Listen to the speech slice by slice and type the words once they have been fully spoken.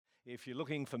If you're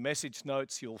looking for message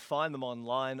notes, you'll find them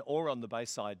online or on the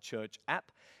Bayside Church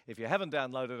app. If you haven't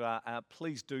downloaded our app,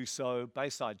 please do so,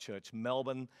 Bayside Church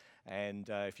Melbourne. And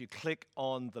if you click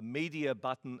on the media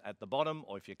button at the bottom,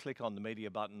 or if you click on the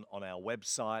media button on our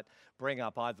website, bring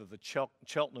up either the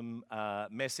Cheltenham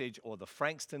message or the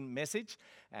Frankston message,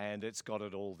 and it's got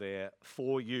it all there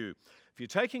for you. If you're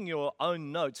taking your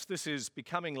own notes, this is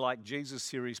Becoming Like Jesus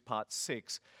series part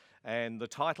 6, and the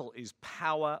title is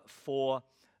Power for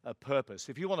a Purpose.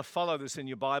 If you want to follow this in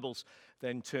your Bibles,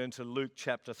 then turn to Luke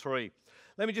chapter 3.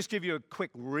 Let me just give you a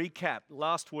quick recap.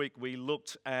 Last week we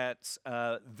looked at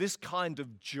this kind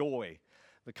of joy,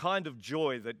 the kind of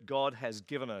joy that God has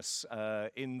given us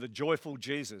in the joyful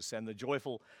Jesus and the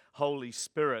joyful Holy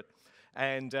Spirit.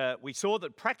 And we saw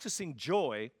that practicing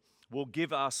joy will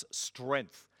give us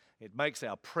strength. It makes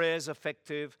our prayers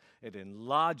effective, it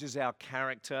enlarges our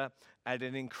character, and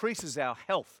it increases our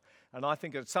health. And I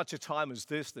think at such a time as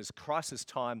this crisis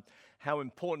time, how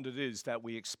important it is that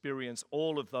we experience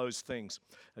all of those things.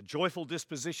 A joyful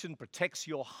disposition protects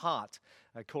your heart,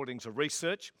 according to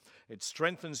research. It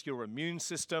strengthens your immune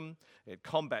system. It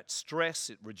combats stress.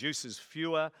 It reduces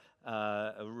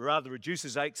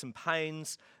aches and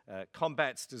pains,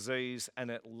 combats disease,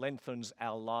 and it lengthens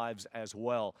our lives as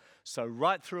well. So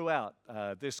right throughout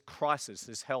this crisis,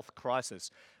 this health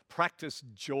crisis, practice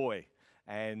joy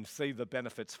and see the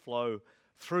benefits flow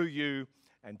through you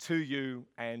and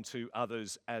to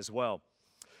others as well.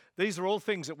 These are all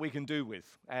things that we can do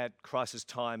with at crisis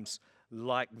times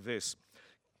like this.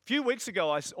 A few weeks ago,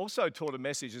 I also taught a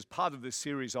message as part of this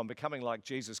series on Becoming Like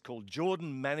Jesus called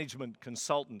Jordan Management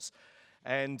Consultants.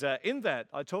 And in that,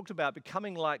 I talked about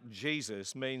becoming like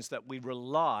Jesus means that we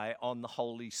rely on the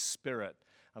Holy Spirit.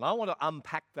 And I want to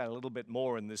unpack that a little bit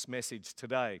more in this message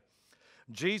today.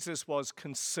 Jesus was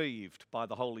conceived by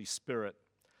the Holy Spirit.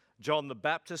 John the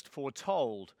Baptist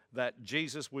foretold that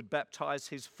Jesus would baptize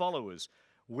his followers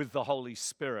with the Holy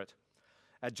Spirit.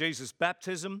 At Jesus'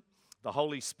 baptism, the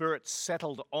Holy Spirit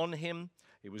settled on him.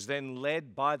 He was then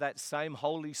led by that same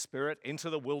Holy Spirit into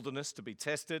the wilderness to be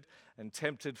tested and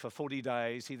tempted for 40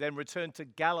 days. He then returned to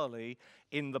Galilee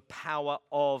in the power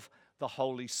of the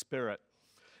Holy Spirit.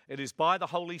 It is by the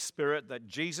Holy Spirit that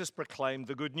Jesus proclaimed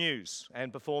the good news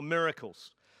and performed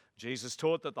miracles. Jesus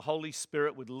taught that the Holy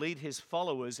Spirit would lead his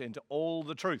followers into all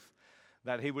the truth,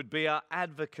 that he would be our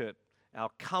advocate, our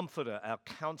comforter, our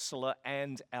counselor,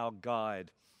 and our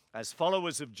guide. As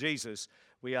followers of Jesus,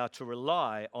 we are to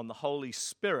rely on the Holy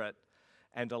Spirit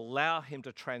and allow him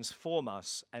to transform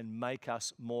us and make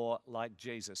us more like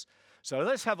Jesus. So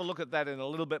let's have a look at that in a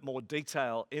little bit more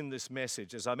detail in this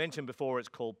message. As I mentioned before, it's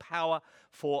called Power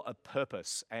for a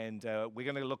Purpose. And we're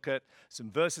going to look at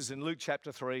some verses in Luke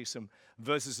chapter 3, some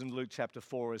verses in Luke chapter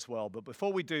 4 as well. But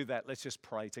before we do that, let's just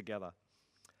pray together.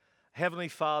 Heavenly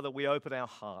Father, we open our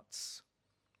hearts.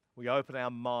 We open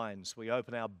our minds. We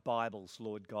open our Bibles,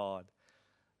 Lord God.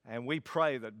 And we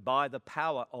pray that by the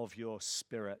power of your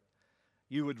Spirit,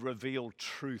 you would reveal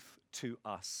truth to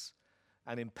us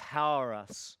and empower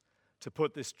us to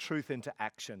put this truth into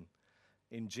action.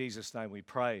 In Jesus' name we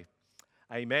pray.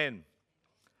 Amen.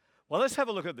 Well, let's have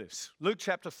a look at this. Luke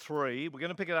chapter 3, we're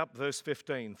going to pick it up verse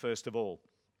 15 first of all.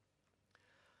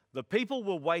 The people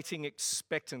were waiting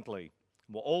expectantly,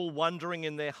 were all wondering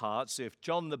in their hearts if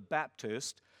John the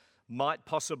Baptist might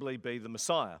possibly be the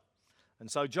Messiah. And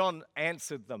so John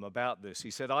answered them about this.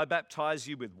 He said, I baptize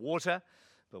you with water,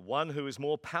 but one who is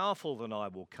more powerful than I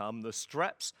will come, the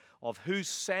straps of whose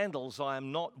sandals I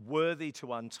am not worthy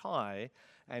to untie,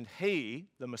 and he,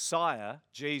 the Messiah,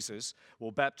 Jesus,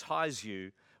 will baptize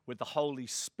you with the Holy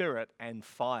Spirit and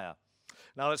fire.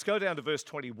 Now let's go down to verse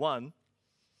 21.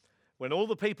 When all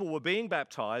the people were being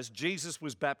baptized, Jesus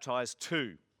was baptized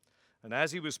too. And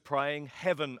as he was praying,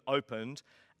 heaven opened,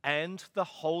 and the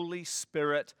Holy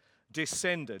Spirit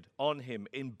descended on him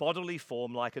in bodily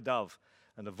form like a dove.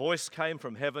 And a voice came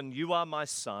from heaven, you are my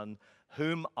son,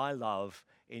 whom I love.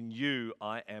 In you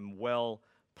I am well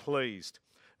pleased.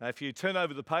 Now, if you turn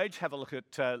over the page, have a look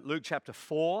at Luke chapter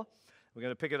 4. We're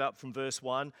going to pick it up from verse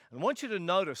 1. And I want you to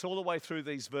notice all the way through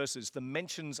these verses the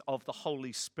mentions of the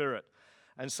Holy Spirit.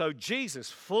 And so Jesus,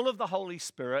 full of the Holy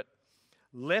Spirit,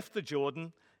 left the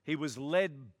Jordan. He was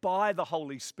led by the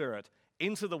Holy Spirit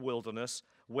into the wilderness,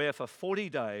 where for 40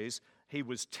 days he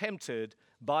was tempted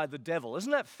by the devil.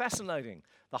 Isn't that fascinating?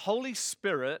 The Holy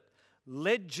Spirit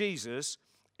led Jesus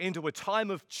into a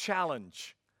time of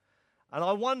challenge. And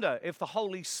I wonder if the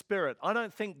Holy Spirit, I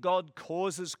don't think God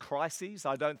causes crises.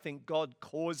 I don't think God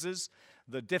causes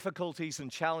the difficulties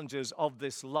and challenges of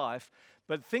this life.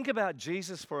 But think about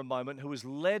Jesus for a moment, who was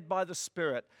led by the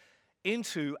Spirit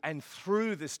into and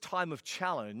through this time of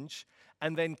challenge,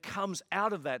 and then comes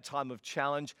out of that time of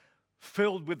challenge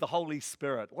filled with the Holy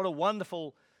Spirit. What a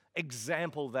wonderful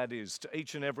example that is to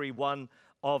each and every one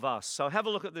of us. So have a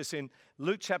look at this in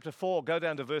Luke chapter 4, go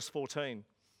down to verse 14.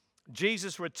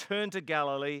 Jesus returned to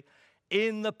Galilee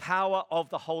in the power of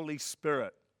the Holy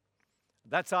Spirit.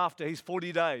 That's after his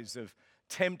 40 days of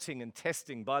tempting and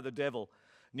testing by the devil.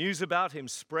 News about him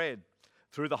spread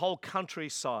through the whole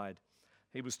countryside.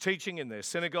 He was teaching in their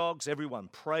synagogues. Everyone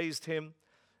praised him.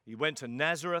 He went to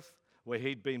Nazareth, where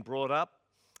he'd been brought up.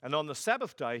 And on the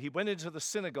Sabbath day, he went into the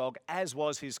synagogue, as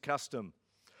was his custom.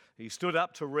 He stood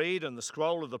up to read, and the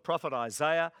scroll of the prophet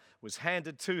Isaiah was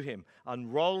handed to him.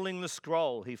 Unrolling the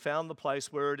scroll, he found the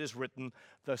place where it is written,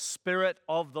 "The Spirit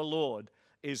of the Lord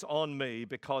is on me,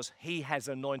 because he has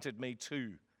anointed me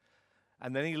too."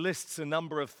 And then he lists a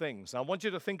number of things. I want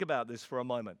you to think about this for a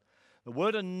moment. The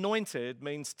word anointed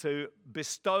means to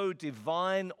bestow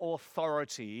divine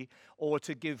authority or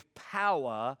to give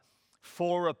power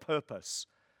for a purpose.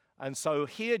 And so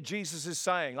here Jesus is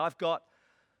saying, I've got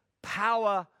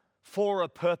power for a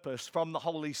purpose from the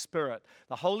Holy Spirit.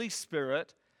 The Holy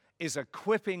Spirit is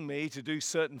equipping me to do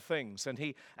certain things. And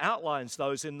he outlines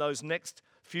those in those next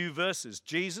few verses.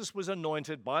 Jesus was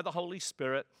anointed by the Holy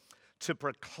Spirit to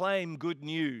proclaim good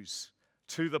news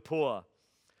to the poor,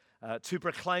 to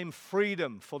proclaim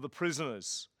freedom for the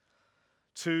prisoners,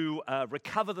 to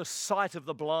recover the sight of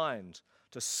the blind,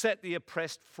 to set the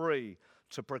oppressed free,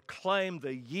 to proclaim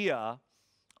the year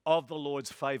of the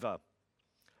Lord's favor.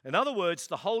 In other words,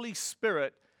 the Holy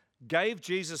Spirit gave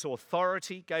Jesus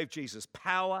authority, gave Jesus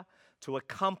power to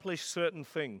accomplish certain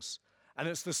things. And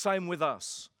it's the same with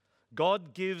us.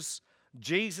 God gives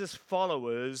Jesus'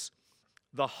 followers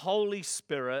the Holy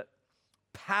Spirit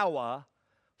power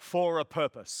for a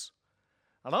purpose.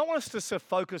 And I want us to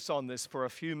focus on this for a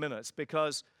few minutes,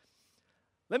 because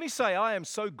let me say I am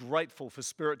so grateful for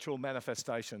spiritual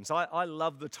manifestations. I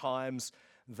love the times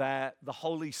that the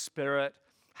Holy Spirit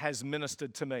has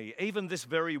ministered to me. Even this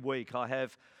very week, I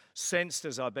have sensed,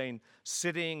 as I've been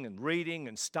sitting and reading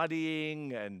and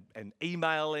studying and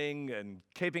emailing and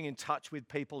keeping in touch with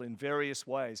people in various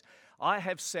ways, I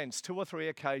have sensed 2 or 3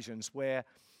 occasions where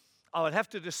I would have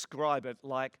to describe it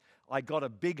like I got a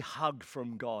big hug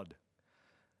from God.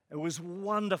 It was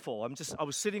wonderful. I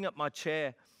was sitting at my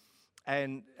chair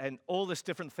and all these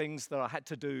different things that I had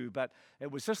to do, but it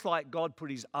was just like God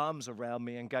put his arms around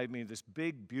me and gave me this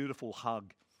big, beautiful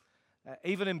hug.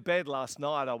 Even in bed last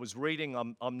night, I was reading,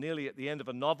 I'm nearly at the end of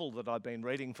a novel that I've been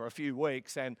reading for a few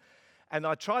weeks, and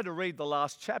I tried to read the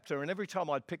last chapter, and every time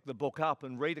I'd pick the book up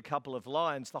and read a couple of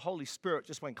lines, the Holy Spirit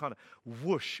just went kind of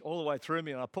whoosh all the way through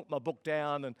me, and I put my book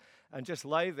down and just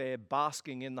lay there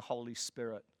basking in the Holy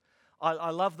Spirit.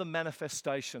 I love the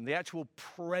manifestation, the actual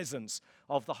presence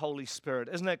of the Holy Spirit.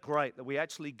 Isn't it great that we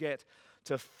actually get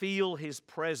to feel his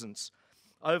presence?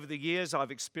 Over the years, I've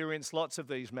experienced lots of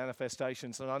these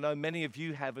manifestations, and I know many of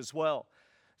you have as well.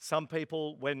 Some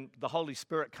people, when the Holy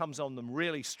Spirit comes on them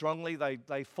really strongly,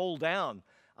 they fall down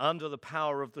under the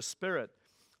power of the Spirit.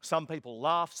 Some people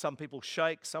laugh, some people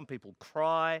shake, some people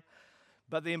cry.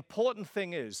 But the important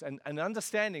thing is, and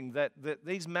understanding that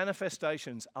these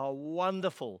manifestations are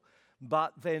wonderful,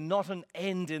 but they're not an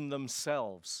end in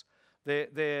themselves.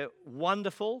 They're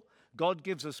wonderful. God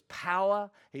gives us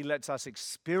power. He lets us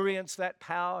experience that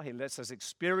power. He lets us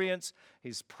experience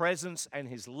his presence and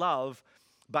his love,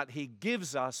 but he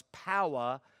gives us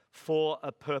power for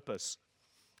a purpose.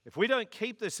 If we don't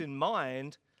keep this in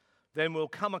mind, then we'll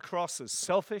come across as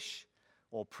selfish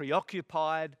or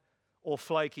preoccupied or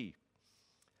flaky,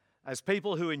 as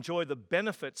people who enjoy the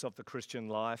benefits of the Christian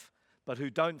life, but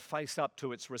who don't face up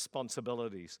to its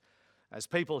responsibilities, as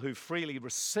people who freely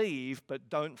receive but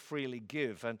don't freely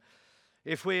give. And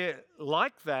if we're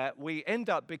like that, we end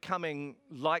up becoming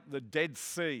like the Dead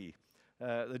Sea.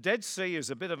 The Dead Sea is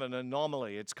a bit of an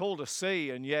anomaly. It's called a sea,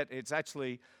 and yet it's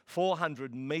actually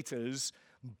 400 meters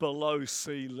below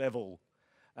sea level.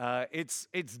 It's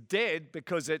dead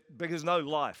because no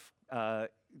life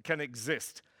can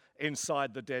exist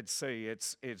inside the Dead Sea.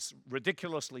 It's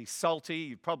ridiculously salty.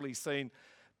 You've probably seen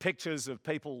pictures of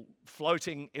people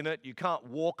floating in it. You can't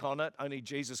walk on it. Only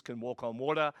Jesus can walk on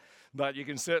water, but you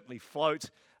can certainly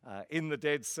float in the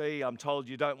Dead Sea. I'm told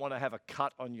you don't want to have a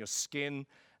cut on your skin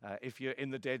if you're in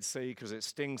the Dead Sea, because it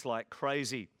stings like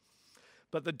crazy.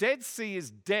 But the Dead Sea is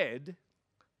dead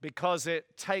because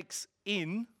it takes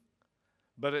in,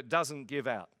 but it doesn't give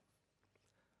out.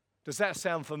 Does that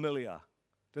sound familiar?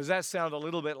 Does that sound a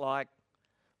little bit like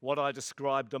what I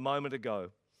described a moment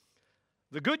ago?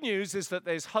 The good news is that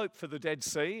there's hope for the Dead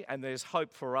Sea, and there's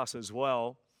hope for us as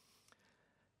well.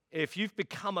 If you've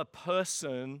become a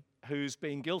person who's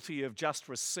been guilty of just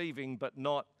receiving but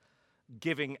not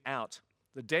giving out.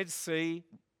 The Dead Sea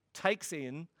takes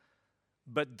in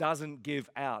but doesn't give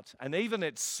out. And even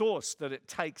its source that it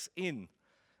takes in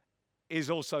is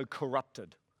also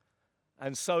corrupted.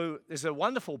 And so there's a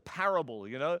wonderful parable,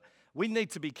 you know. We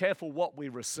need to be careful what we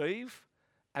receive,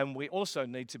 and we also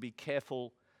need to be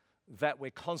careful that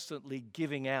we're constantly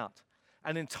giving out.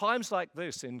 And in times like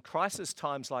this, in crisis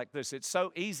times like this, it's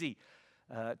so easy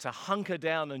to hunker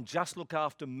down and just look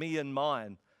after me and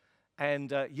mine.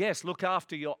 And yes, look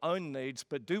after your own needs,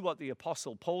 but do what the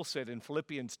Apostle Paul said in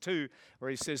Philippians 2,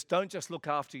 where he says, don't just look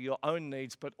after your own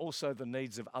needs, but also the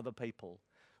needs of other people.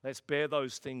 Let's bear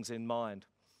those things in mind.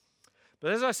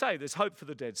 But as I say, there's hope for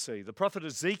the Dead Sea. The prophet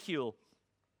Ezekiel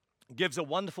gives a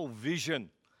wonderful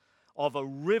vision of a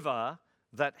river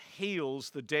that heals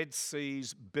the Dead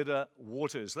Sea's bitter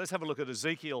waters. Let's have a look at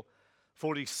Ezekiel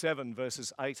 47,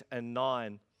 verses 8 and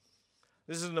 9.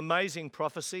 This is an amazing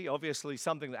prophecy, obviously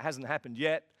something that hasn't happened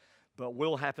yet, but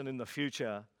will happen in the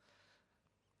future.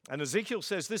 And Ezekiel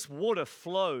says this water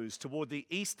flows toward the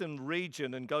eastern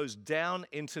region and goes down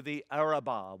into the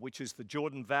Arabah, which is the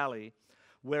Jordan Valley,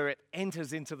 where it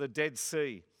enters into the Dead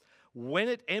Sea. When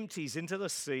it empties into the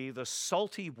sea, the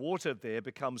salty water there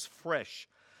becomes fresh.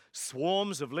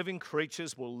 Swarms of living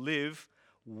creatures will live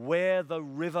where the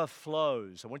river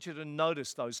flows. I want you to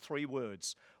notice those three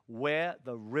words, where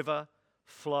the river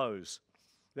flows.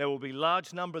 There will be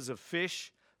large numbers of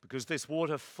fish because this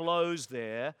water flows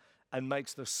there and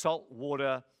makes the salt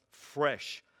water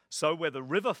fresh. So where the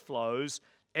river flows,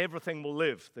 everything will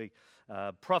live. The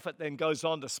prophet then goes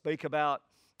on to speak about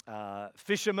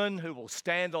fishermen who will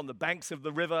stand on the banks of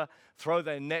the river, throw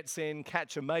their nets in,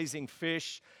 catch amazing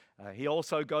fish. He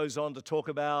also goes on to talk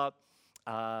about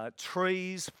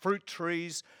trees, fruit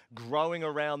trees growing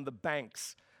around the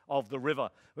banks of the river.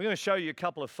 We're going to show you a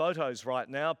couple of photos right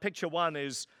now. Picture one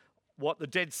is what the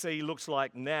Dead Sea looks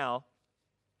like now.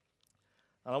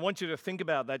 And I want you to think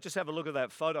about that. Just have a look at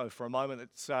that photo for a moment.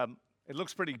 It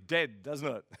looks pretty dead, doesn't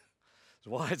it? That's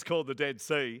why it's called the Dead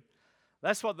Sea.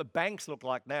 That's what the banks look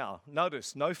like now.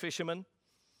 Notice, no fishermen.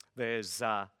 There's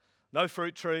no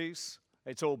fruit trees.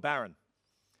 It's all barren.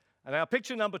 And our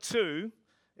picture number two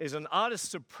is an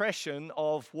artist's impression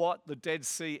of what the Dead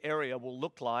Sea area will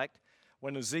look like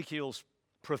when Ezekiel's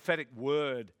prophetic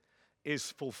word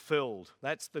is fulfilled.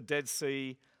 That's the Dead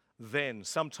Sea then,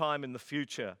 sometime in the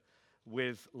future,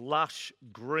 with lush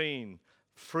green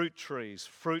fruit trees,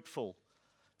 fruitful.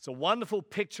 It's a wonderful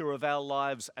picture of our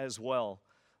lives as well.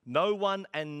 No one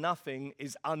and nothing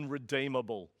is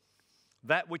unredeemable.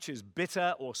 That which is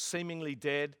bitter or seemingly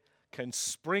dead can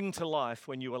spring to life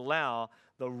when you allow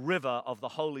the river of the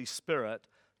Holy Spirit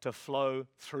to flow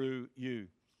through you.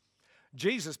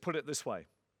 Jesus put it this way,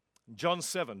 John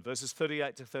 7, verses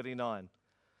 38 to 39.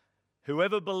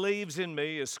 Whoever believes in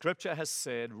me, as Scripture has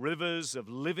said, rivers of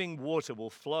living water will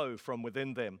flow from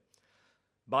within them.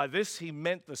 By this he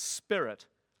meant the Spirit,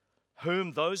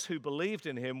 whom those who believed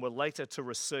in him were later to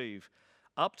receive.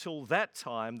 Up till that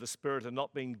time, the Spirit had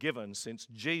not been given, since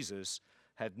Jesus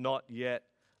had not yet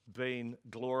been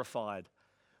glorified.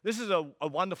 This is a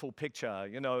wonderful picture.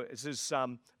 You know, this is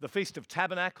the Feast of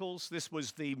Tabernacles. This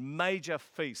was the major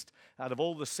feast. Out of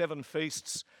all the 7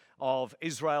 feasts of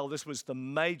Israel, this was the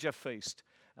major feast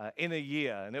in a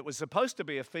year. And it was supposed to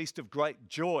be a feast of great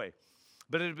joy,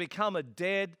 but it had become a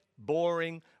dead,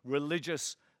 boring,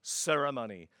 religious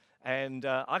ceremony. And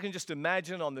I can just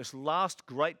imagine on this last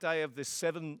great day of this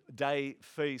 7-day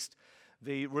feast,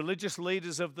 the religious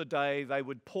leaders of the day, they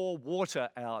would pour water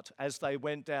out as they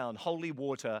went down, holy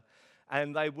water,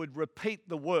 and they would repeat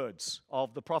the words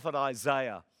of the prophet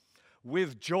Isaiah.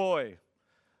 With joy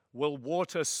will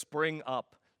water spring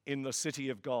up in the city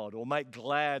of God, or make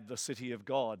glad the city of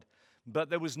God.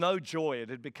 But there was no joy. It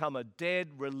had become a dead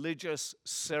religious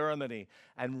ceremony.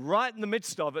 And right in the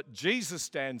midst of it, Jesus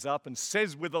stands up and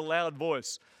says with a loud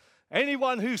voice,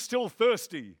 anyone who's still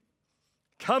thirsty,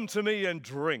 come to me and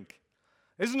drink.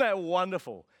 Isn't that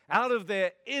wonderful? Out of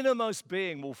their innermost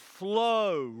being will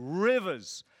flow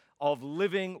rivers of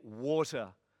living water.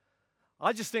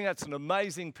 I just think that's an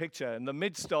amazing picture in the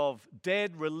midst of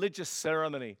dead religious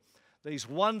ceremony. These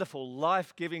wonderful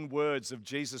life-giving words of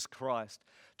Jesus Christ,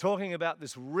 talking about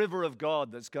this river of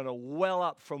God that's going to well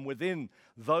up from within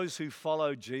those who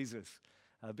follow Jesus,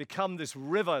 become this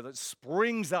river that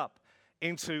springs up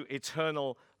into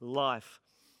eternal life.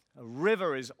 A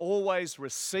river is always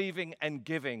receiving and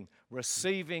giving,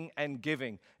 receiving and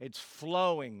giving. It's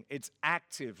flowing, it's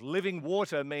active. Living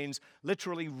water means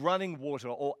literally running water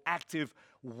or active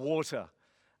water.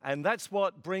 And that's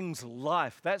what brings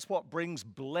life. That's what brings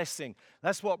blessing.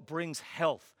 That's what brings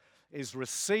health. is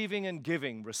receiving and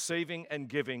giving, receiving and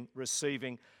giving,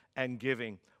 receiving and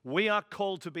giving. We are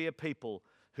called to be a people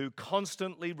who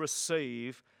constantly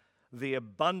receive the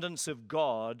abundance of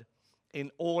God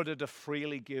in order to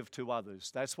freely give to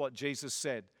others. That's what Jesus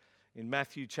said in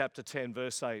Matthew chapter 10,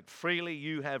 verse 8. Freely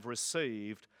you have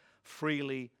received,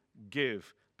 freely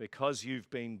give, because you've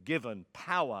been given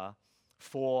power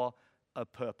for a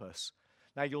purpose.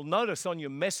 Now you'll notice on your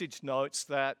message notes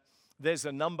that there's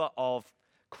a number of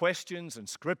questions and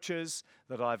scriptures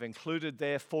that I've included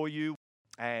there for you.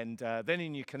 And then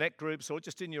in your connect groups or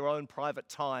just in your own private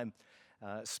time,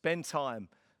 spend time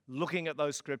looking at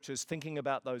those scriptures, thinking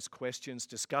about those questions,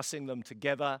 discussing them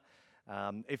together.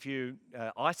 If you're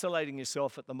isolating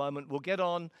yourself at the moment, we'll get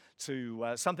on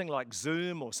to something like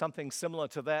Zoom or something similar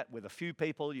to that with a few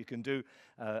people. You can do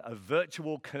a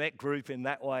virtual connect group in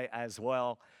that way as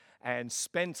well, and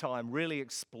spend time really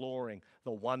exploring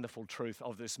the wonderful truth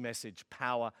of this message,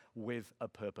 power with a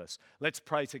purpose. Let's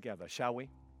pray together, shall we?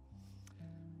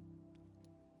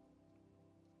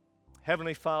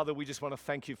 Heavenly Father, we just want to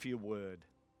thank you for your word.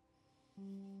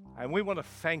 And we want to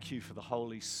thank you for the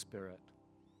Holy Spirit.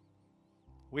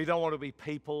 We don't want to be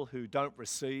people who don't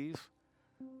receive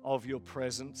of your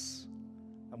presence.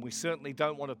 And we certainly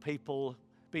don't want to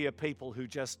be a people who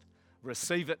just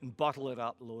receive it and bottle it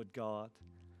up, Lord God.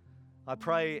 I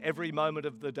pray every moment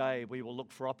of the day we will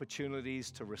look for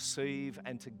opportunities to receive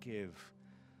and to give,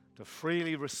 to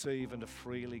freely receive and to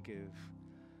freely give.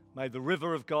 May the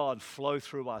river of God flow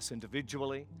through us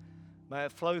individually. May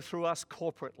it flow through us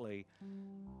corporately,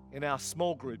 in our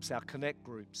small groups, our connect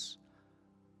groups.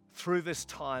 Through this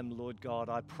time, Lord God,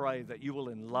 I pray that you will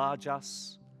enlarge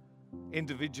us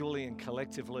individually and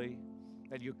collectively,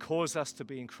 that you cause us to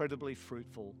be incredibly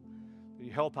fruitful, that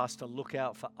you help us to look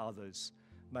out for others.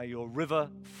 May your river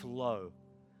flow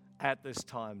at this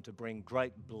time to bring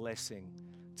great blessing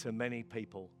to many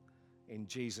people. In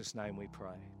Jesus' name we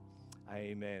pray.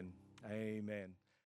 Amen. Amen.